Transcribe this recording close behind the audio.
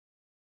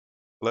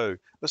Hello,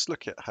 let's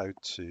look at how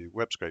to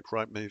web scrape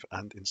Rightmove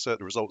and insert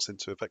the results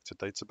into a vector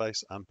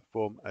database and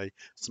perform a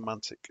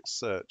semantic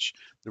search.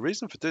 The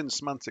reason for doing the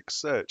semantic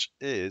search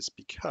is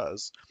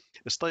because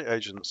estate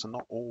agents are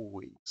not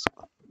always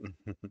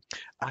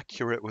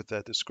accurate with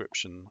their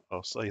description.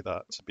 I'll say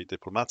that to be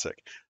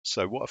diplomatic.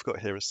 So what I've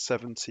got here is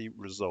 70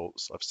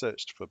 results. I've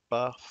searched for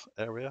Bath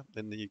area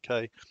in the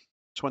UK,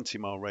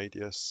 20-mile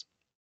radius,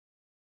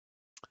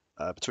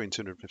 between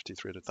 250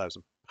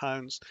 300,000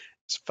 pounds.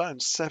 It's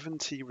found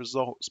 70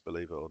 results,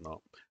 believe it or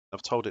not.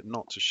 I've told it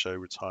not to show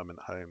retirement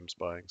homes,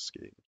 buying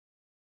schemes,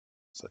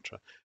 etc.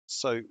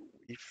 So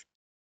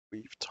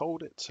we've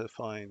told it to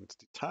find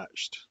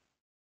detached,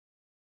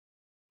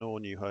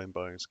 nor new home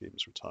buying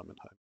schemes, retirement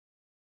home.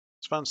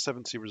 It's found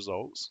 70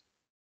 results.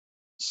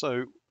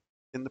 So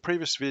in the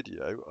previous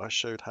video, I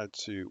showed how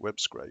to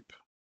web scrape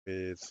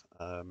with,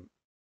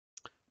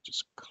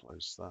 just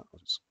close that. I'll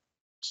just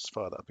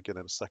fire that up again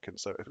in a second.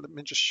 So let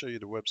me just show you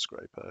the web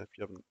scraper if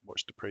you haven't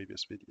watched the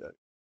previous video.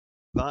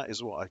 That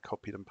is what I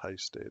copied and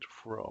pasted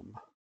from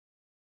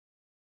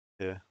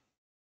here.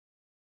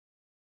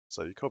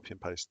 So you copy and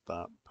paste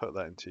that, put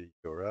that into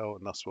URL,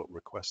 and that's what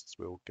requests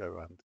will go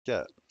and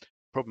get.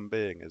 Problem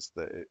being is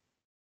that it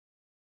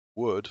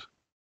would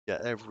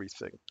get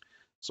everything.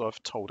 So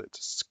I've told it to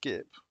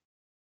skip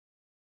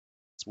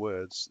these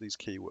words, these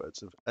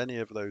keywords. If any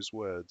of those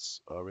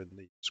words are in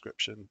the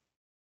description,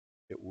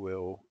 it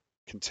will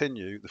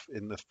continue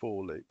in the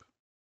for loop.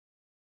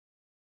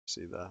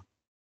 See there.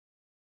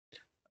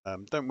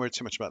 Don't worry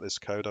too much about this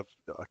code.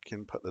 I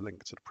can put the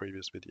link to the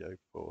previous video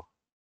for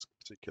this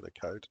particular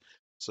code.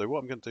 So what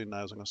I'm going to do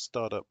now is I'm going to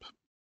start up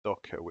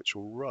Docker, which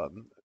will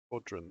run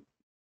Qdrant.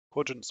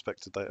 Qdrant's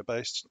vector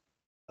database.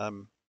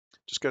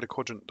 Just go to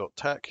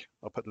qdrant.tech.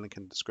 I'll put the link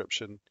in the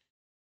description.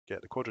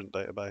 Get the Qdrant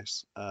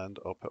database, and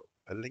I'll put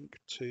a link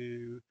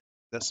to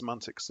the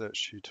semantic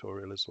search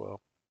tutorial as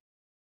well.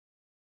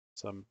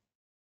 So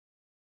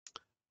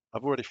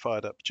I've already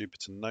fired up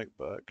Jupyter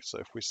Notebook, so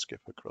if we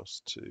skip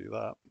across to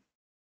that,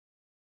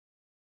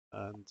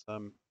 and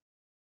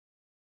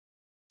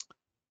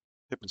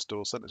pip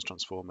install sentence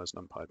transformers,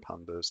 numpy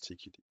pandas,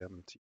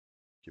 tqdm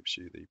gives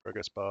you the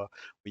progress bar.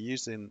 We're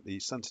using the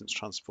sentence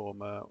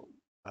transformer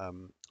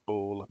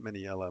all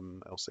mini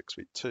LM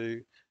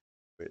L6v2,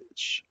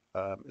 which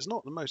is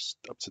not the most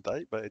up to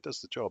date, but it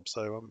does the job,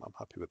 so I'm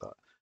happy with that.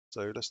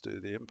 So let's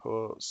do the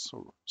imports,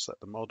 set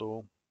the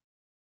model.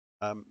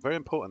 Very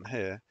important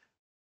here,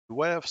 the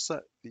way I've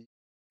set the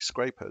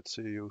scraper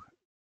to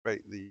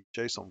create the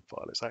JSON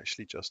file, it's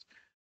actually just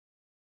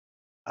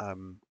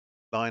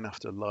line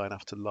after line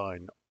after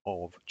line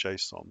of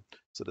JSON.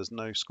 So there's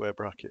no square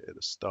bracket at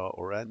the start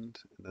or end,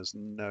 and there's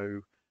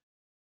no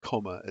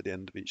comma at the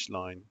end of each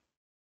line.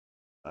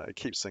 It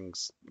keeps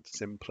things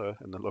simpler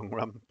in the long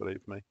run,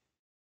 believe me.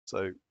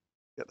 So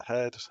get the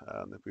head,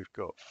 and then we've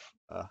got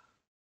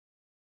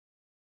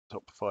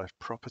top 5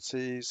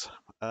 properties.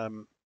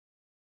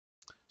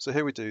 So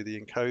here we do the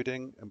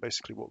encoding, and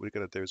basically what we're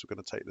going to do is we're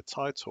going to take the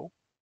title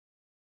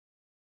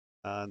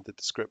and the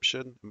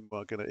description, and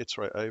we're going to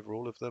iterate over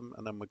all of them,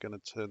 and then we're going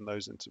to turn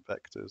those into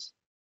vectors.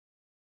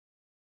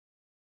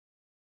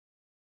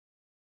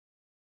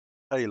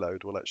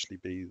 Payload will actually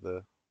be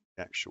the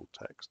actual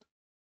text.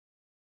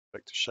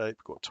 Vector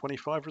shape, got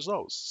 25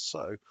 results.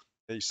 So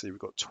there you see we've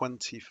got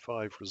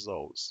 25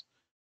 results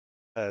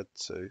compared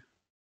to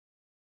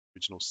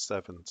original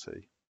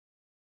 70.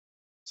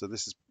 So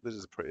this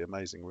is pretty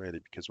amazing, really,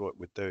 because what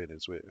we're doing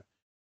is we're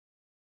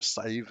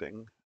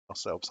saving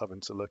ourselves having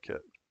to look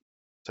at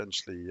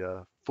potentially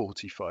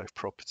 45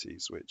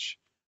 properties, which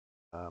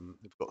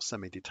we've got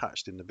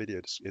semi-detached in the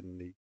video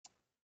in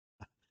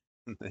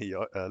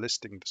the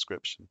listing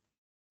description.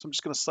 So I'm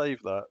just going to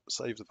save that,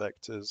 save the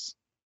vectors,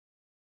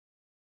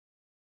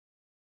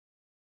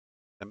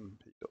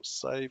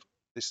 mp.save.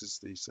 This is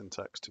the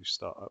syntax to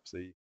start up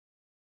the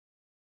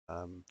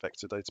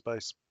vector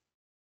database.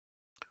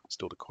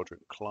 Install the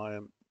Qdrant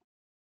client,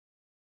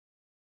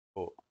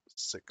 port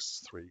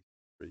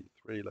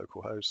 6333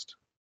 localhost.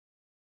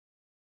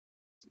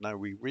 Now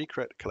we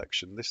recreate the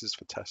collection. This is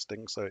for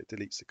testing, so it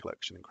deletes the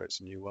collection and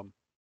creates a new one.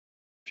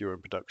 If you're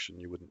in production,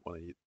 you wouldn't want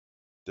to be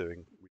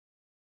doing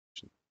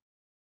reconnection.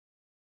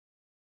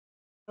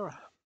 All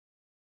right.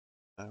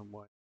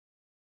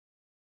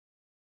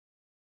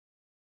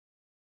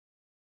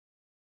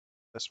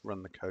 Let's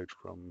run the code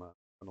from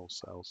all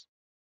cells.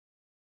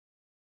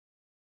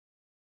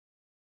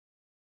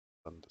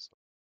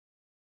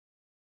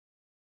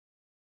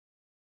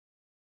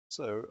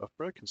 So I've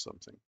broken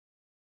something.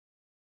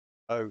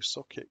 Oh,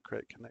 socket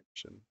create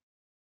connection.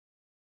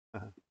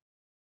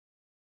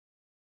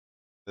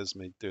 There's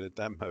me doing a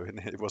demo and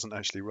it wasn't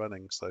actually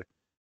running, so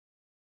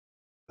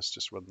let's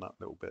just run that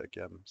little bit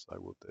again. So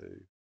we'll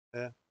do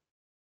here.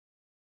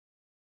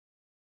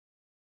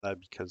 Now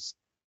because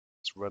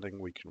it's running,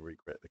 we can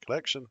recreate the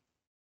collection.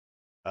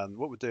 And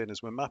what we're doing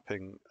is we're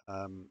mapping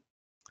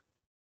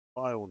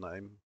file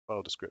name,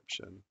 file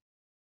description,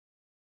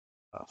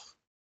 path,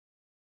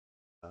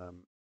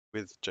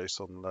 with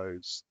JSON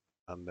loads,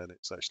 and then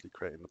it's actually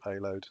creating the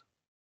payload.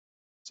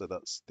 So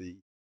that's the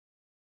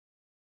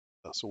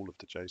That's all of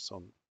the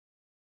JSON.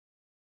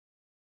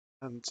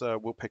 And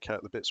we'll pick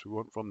out the bits we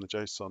want from the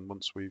JSON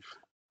once we've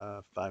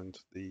found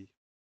the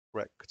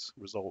correct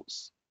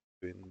results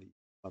in the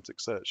semantic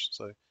search.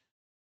 So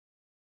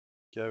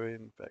go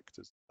in,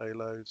 vectors,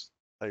 payloads.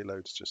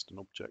 Payload's just an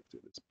object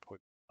at this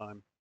point in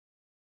time.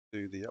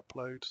 Do the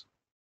upload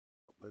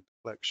the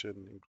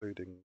collection,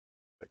 including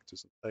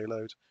vectors and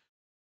payload.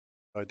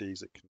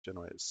 IDs it can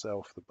generate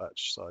itself. The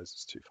batch size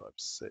is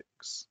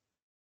 256.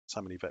 That's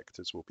how many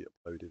vectors will be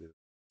uploaded in a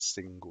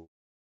single.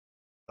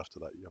 After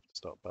that, you have to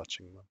start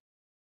batching them.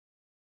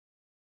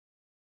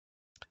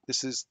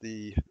 This is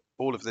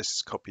all of this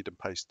is copied and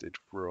pasted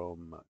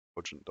from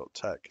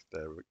Qdrant.tech.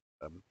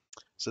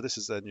 So this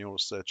is their neural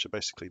searcher.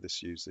 Basically,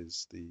 this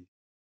uses the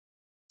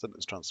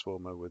sentence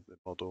transformer with the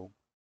model,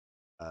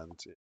 and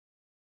it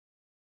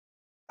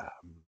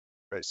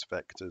creates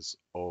vectors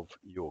of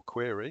your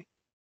query,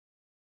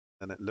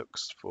 and it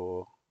looks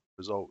for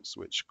results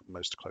which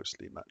most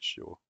closely match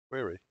your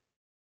query,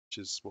 which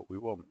is what we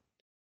want.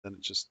 Then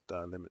it just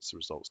limits the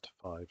results to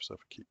 5. So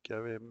if I keep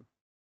going,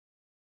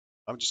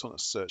 I just want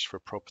to search for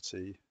a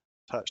property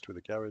attached with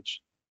a garage.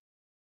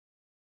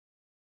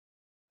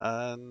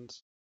 And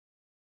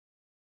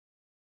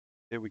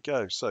here we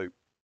go. So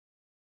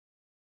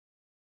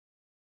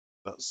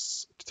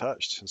that's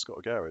detached and it's got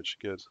a garage.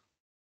 Good.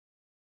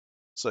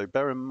 So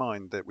bear in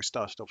mind that we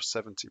started off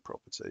 70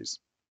 properties,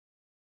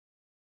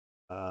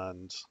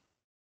 and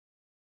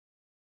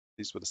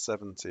these were the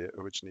 70 it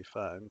originally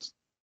found.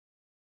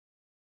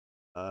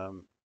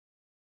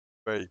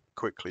 Very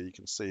quickly you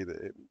can see that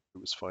it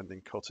was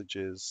finding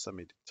cottages,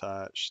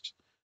 semi-detached,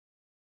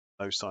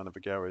 no sign of a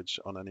garage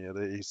on any of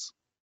these.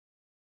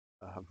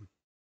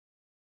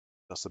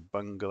 That's a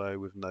bungalow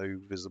with no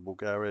visible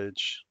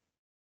garage.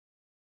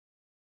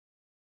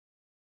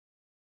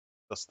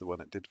 That's the one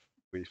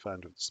we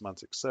found with the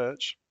semantic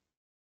search.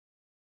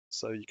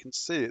 So you can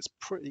see it's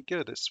pretty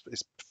good. It's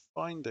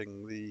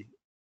finding the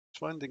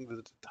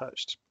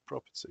detached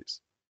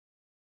properties.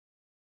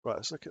 Right,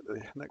 let's look at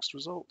the next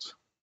result.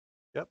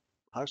 Yep,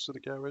 house with a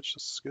garage.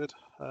 This is good.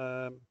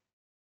 I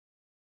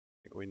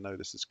think we know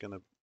this is going to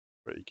be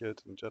pretty good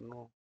in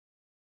general.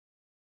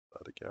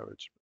 Add a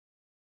garage.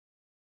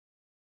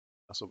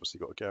 That's obviously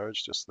got a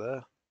garage just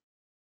there.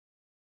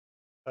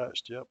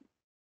 Detached, yep.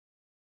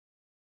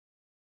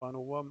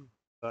 Final one,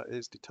 that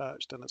is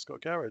detached and it's got a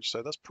garage,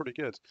 so that's pretty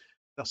good.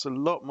 That's a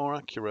lot more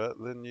accurate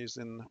than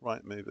using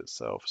Rightmove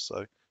itself.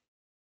 So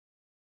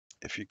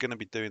if you're going to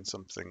be doing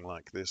something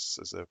like this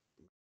as a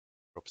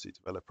property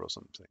developer or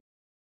something,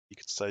 you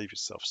could save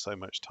yourself so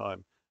much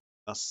time.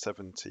 That's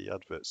 70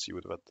 adverts you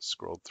would have had to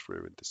scroll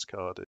through and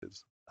discarded.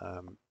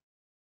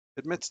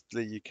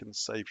 Admittedly, you can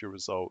save your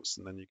results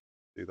and then you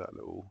can do that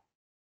little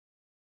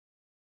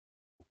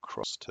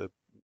cross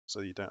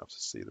so you don't have to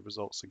see the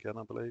results again,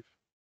 I believe.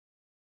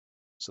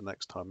 So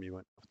next time you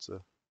won't have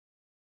to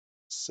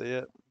see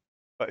it.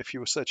 But if you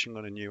were searching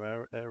on a new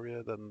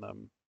area, then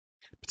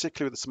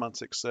particularly with the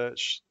semantic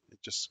search,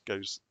 it just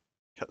cuts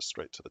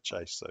straight to the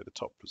chase. So the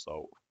top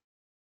result,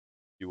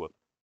 you want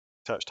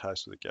detached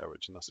house with a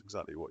garage, and that's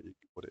exactly what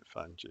it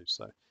found you.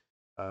 So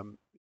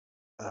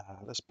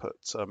let's put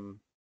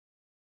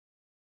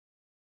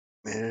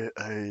near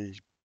a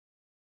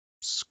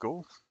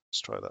school.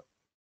 Let's try that.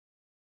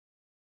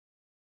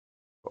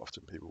 Quite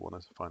often people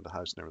want to find a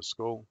house near a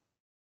school.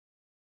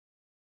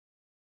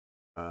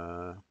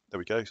 There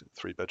we go,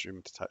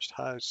 3-bedroom detached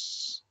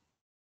house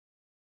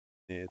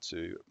near to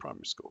a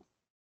primary school.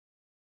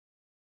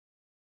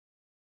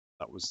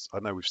 I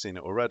know we've seen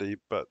it already,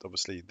 but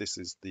obviously this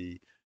is the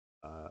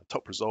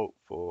top result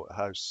for a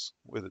house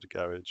with a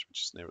garage,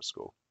 which is near a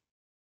school.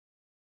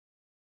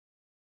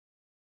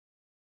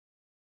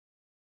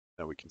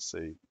 Now we can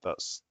see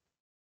that's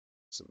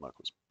St.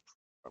 Michael's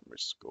Primary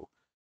School.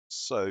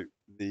 So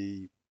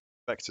the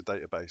vector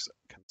database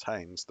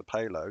contains the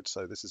payload.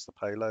 So this is the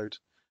payload,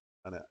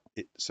 and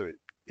it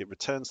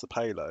returns the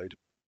payload,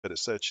 but it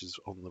searches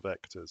on the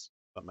vectors.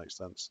 That makes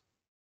sense.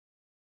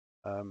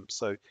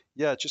 So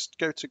yeah, just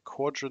go to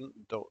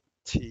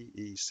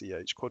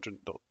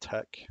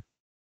qudrant.tech,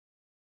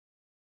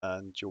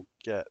 and you'll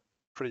get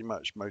pretty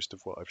much most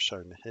of what I've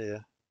shown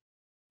here.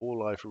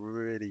 All I've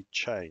really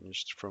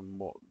changed from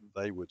what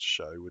they would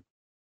show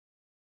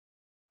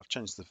I've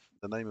changed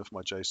the name of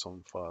my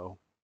JSON file.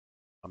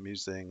 I'm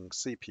using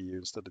CPU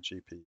instead of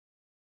GPU.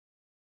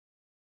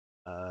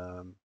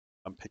 I'm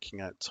picking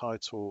out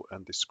title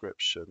and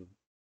description.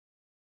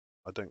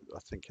 I think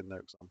in their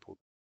example,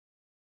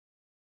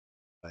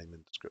 name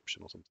and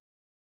description or something.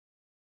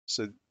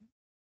 So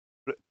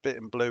bit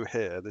in blue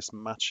here, this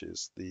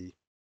matches the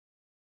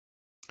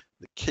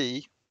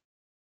key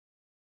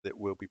that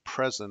will be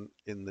present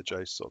in the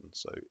JSON.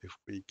 So if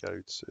we go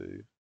to,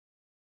 I'm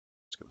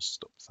just going to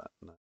stop that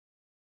now.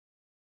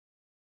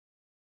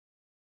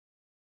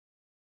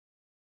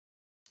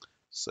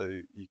 So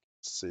you can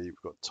see we've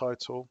got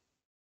title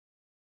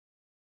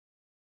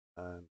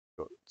and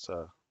we've got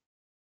a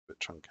bit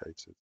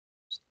truncated.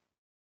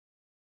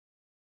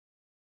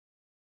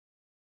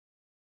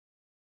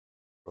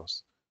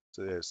 Across.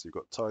 So yeah, so you've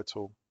got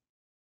title,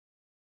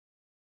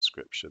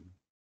 description.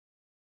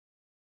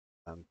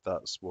 And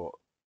that's what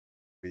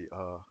we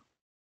are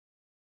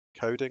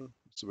coding.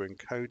 So we're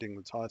encoding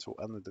the title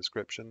and the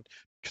description.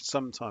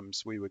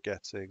 Sometimes we were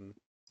getting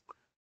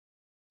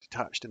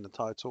detached in the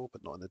title,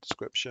 but not in the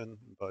description,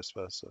 and vice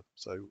versa.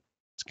 So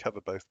to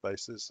cover both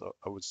bases,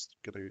 I was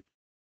going to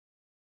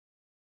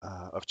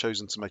I've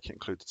chosen to make it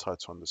include the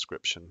title and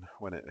description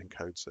when it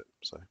encodes it.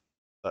 So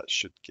that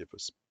should give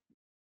us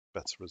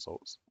better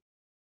results.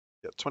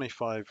 Yeah,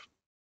 25.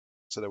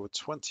 So there were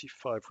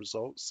 25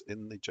 results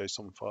in the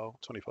JSON file,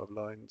 25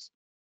 lines,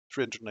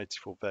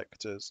 384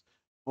 vectors.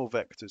 More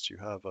vectors you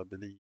have, I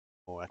believe,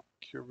 more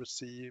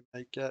accuracy you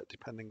may get,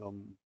 depending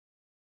on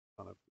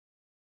kind of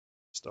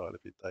style of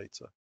your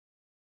data.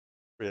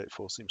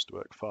 384 seems to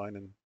work fine,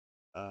 and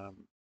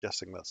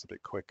guessing that's a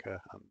bit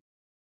quicker. And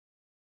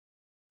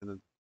in the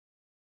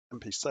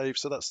MP save,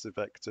 so that's the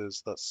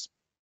vectors, that's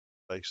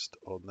based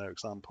on their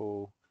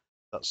example.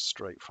 That's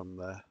straight from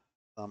their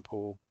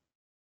example.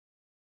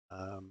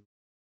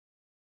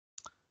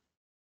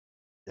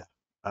 Yeah,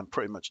 and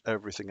pretty much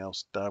everything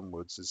else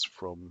downwards is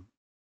from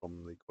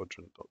the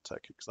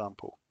Qdrant.tech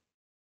example.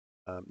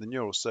 The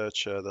neural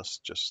searcher, that's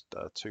just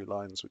 2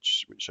 lines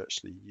which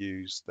actually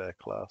use their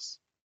class.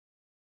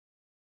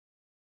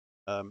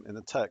 In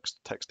the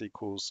text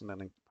equals, and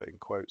then put in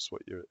quotes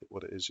what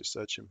it is you're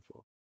searching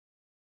for.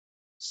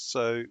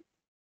 So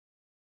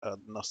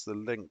that's the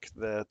link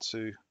there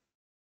to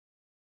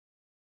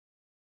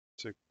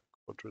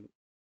Qdrant.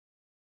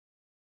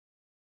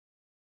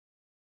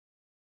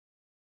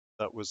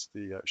 That was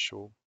the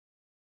actual.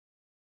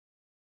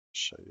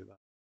 Show you that.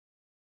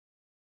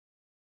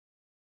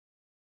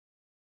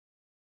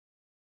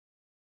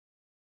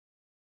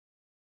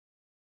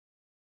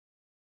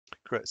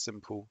 Create a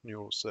simple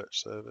neural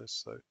search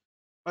service. So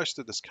most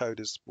of this code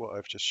is what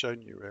I've just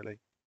shown you, really,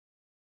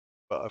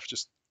 but I've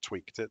just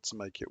tweaked it to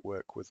make it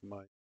work with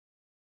my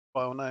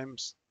file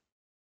names.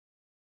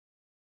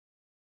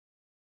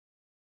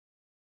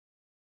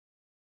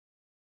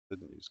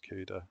 Didn't use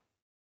CUDA.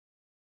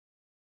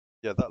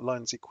 Yeah, that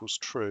lines equals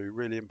true,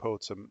 really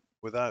important.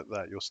 Without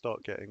that, you'll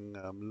start getting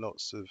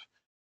lots of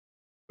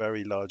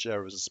very large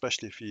errors,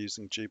 especially if you're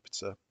using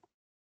Jupyter.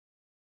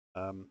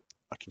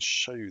 I can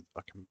show you,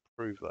 I can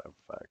prove that, in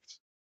fact.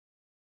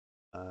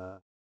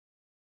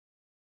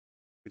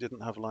 We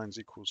didn't have lines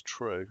equals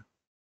true,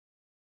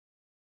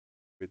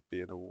 we'd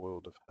be in a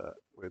world of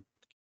hurt with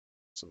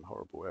some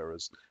horrible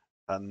errors,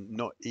 and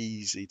not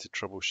easy to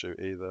troubleshoot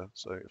either.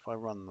 So if I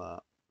run that,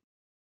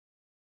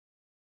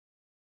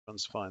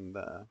 runs fine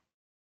there,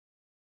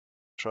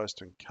 tries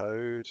to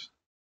encode,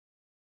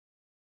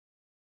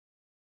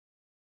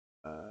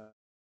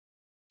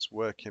 it's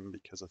working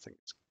because I think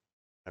it's,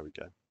 there we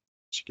go.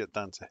 Should get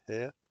down to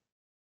here.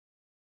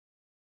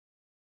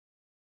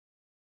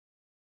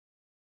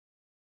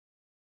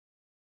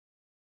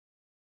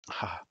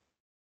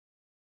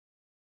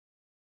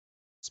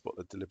 Spot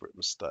a deliberate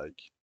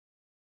mistake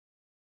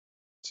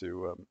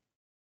to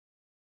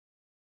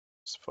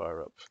just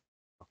fire up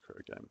Docker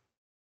again.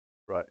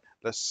 Right,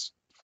 let's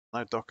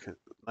now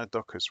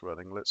Docker's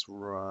running. Let's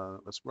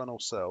run all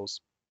cells.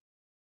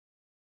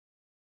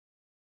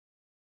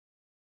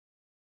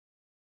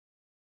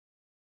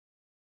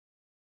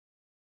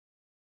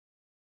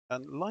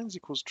 And lines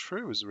equals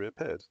true has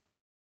reappeared.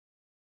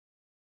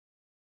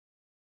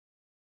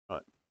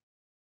 Right.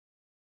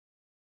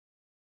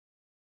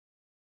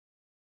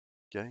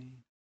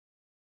 Again.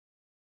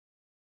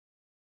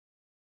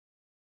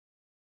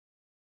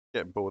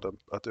 Getting bored.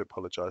 I do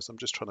apologize. I'm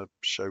just trying to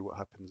show what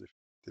happens if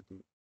you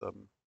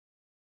didn't.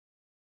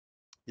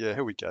 Yeah,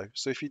 here we go.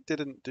 So if you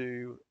didn't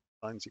do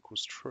lines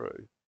equals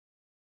true,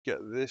 get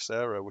this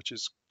error, which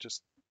is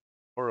just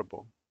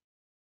horrible.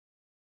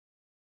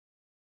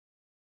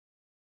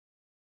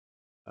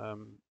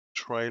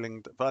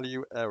 Trailing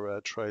value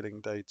error,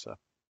 trailing data.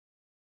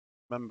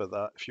 Remember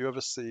that if you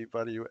ever see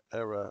value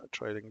error,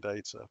 trailing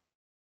data,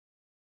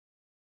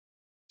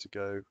 to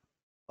go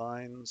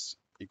lines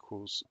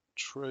equals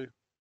true.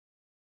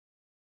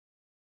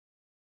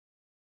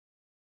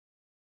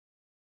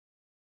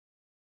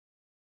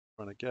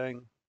 Run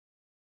again.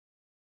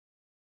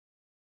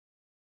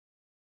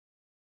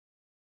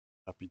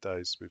 Happy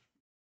days, we've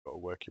got a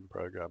working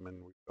program and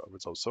we've got a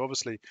result. So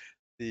obviously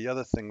the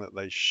other thing that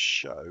they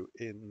show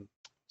in,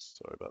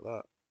 sorry about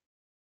that,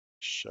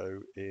 show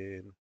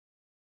in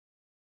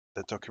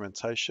the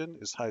documentation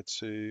is how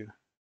to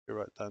go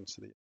right down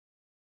to the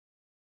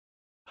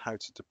how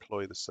to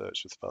deploy the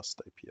search with Fast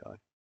API.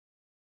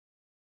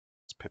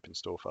 It's pip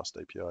install Fast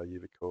API,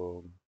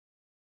 UVCorn.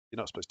 You're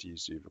not supposed to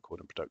use UVCorn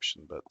in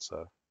production, but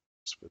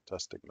just for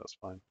testing, that's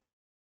fine.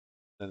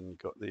 Then you've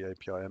got the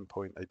API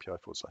endpoint,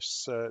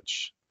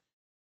 API/search,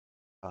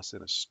 pass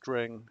in a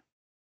string,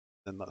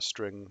 then that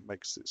string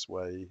makes its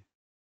way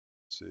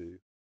to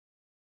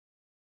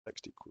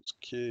text equals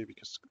Q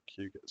because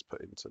Q gets put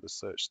into the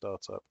search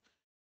startup,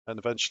 and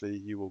eventually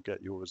you will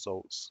get your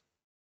results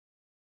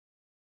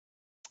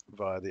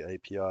via the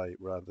API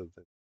rather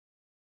than,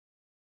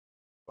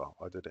 well,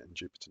 I did it in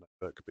Jupyter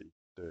Notebook, but you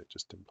can do it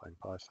just in plain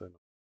Python.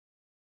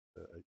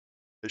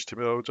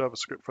 HTML,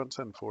 JavaScript front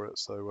end for it.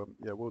 So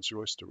yeah, world's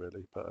your oyster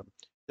really. But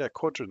yeah,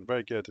 Qdrant,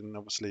 very good. And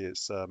obviously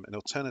it's an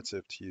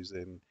alternative to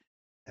using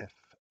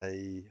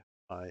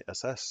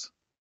FAISS,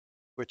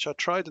 which I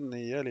tried in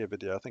the earlier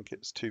video. I think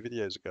it's 2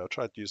 videos ago. I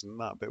tried using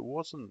that, but it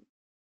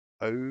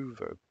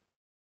over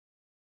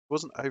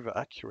wasn't over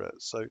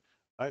accurate. So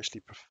I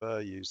actually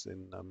prefer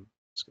using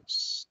just gonna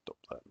stop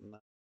that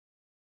now.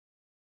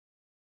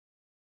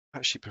 I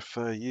actually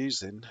prefer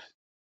using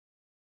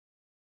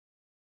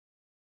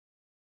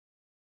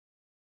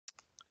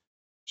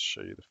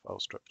show you the file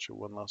structure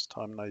one last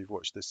time. Now you've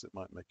watched this, it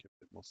might make it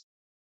a bit more.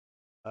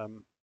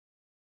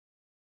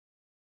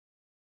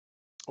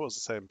 What was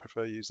I saying?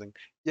 Prefer using?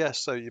 Yeah,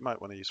 so you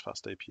might want to use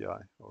Fast API,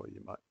 or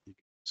you can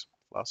use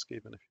Flask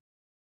even if.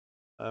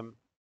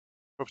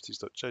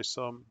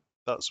 Properties.json.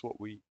 That's what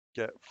we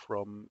get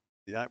from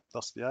the out.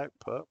 That's the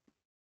output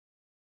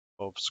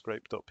of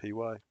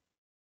scrape.py.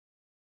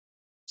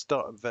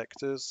 Start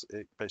vectors.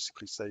 It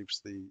basically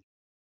saves the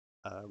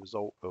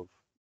result of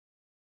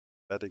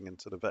embedding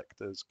into the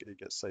vectors. It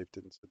gets saved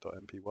into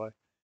 .mpy.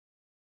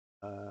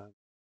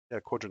 Yeah,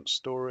 Qdrant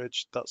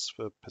storage. That's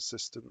for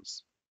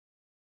persistence.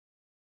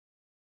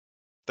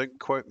 Don't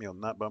quote me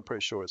on that, but I'm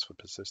pretty sure it's for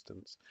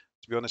persistence.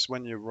 To be honest,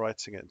 when you're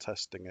writing it and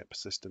testing it,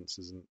 persistence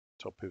isn't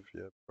top of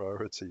your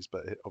priorities,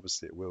 but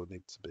obviously it will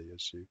need to be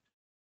as you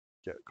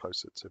get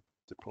closer to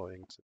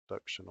deploying to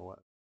production or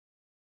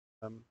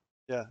whatever.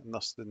 Yeah, and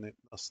that's the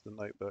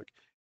notebook.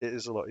 It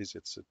is a lot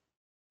easier to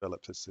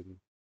develop this in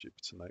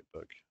Jupyter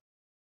Notebook.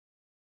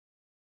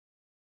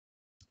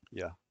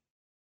 Yeah,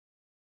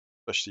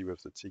 especially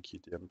with the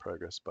TQDM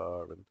progress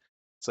bar. And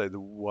so the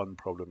one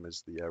problem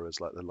is the errors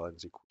like the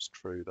lines equals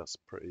true. That's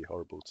pretty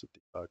horrible to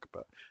debug,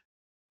 but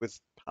with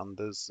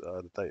pandas,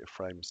 the data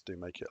frames do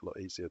make it a lot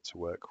easier to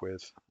work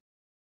with,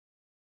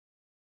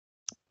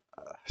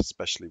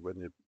 especially when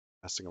you're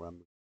messing around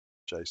with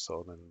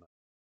JSON and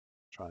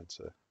trying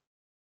to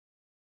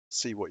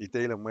see what you're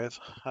dealing with.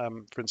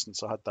 For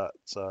instance, I had that,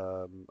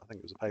 I think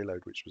it was a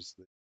payload, which was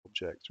the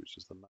object, which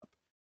is the map,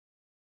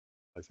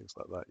 things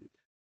like that.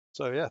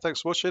 So yeah,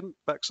 thanks for watching.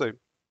 Back soon.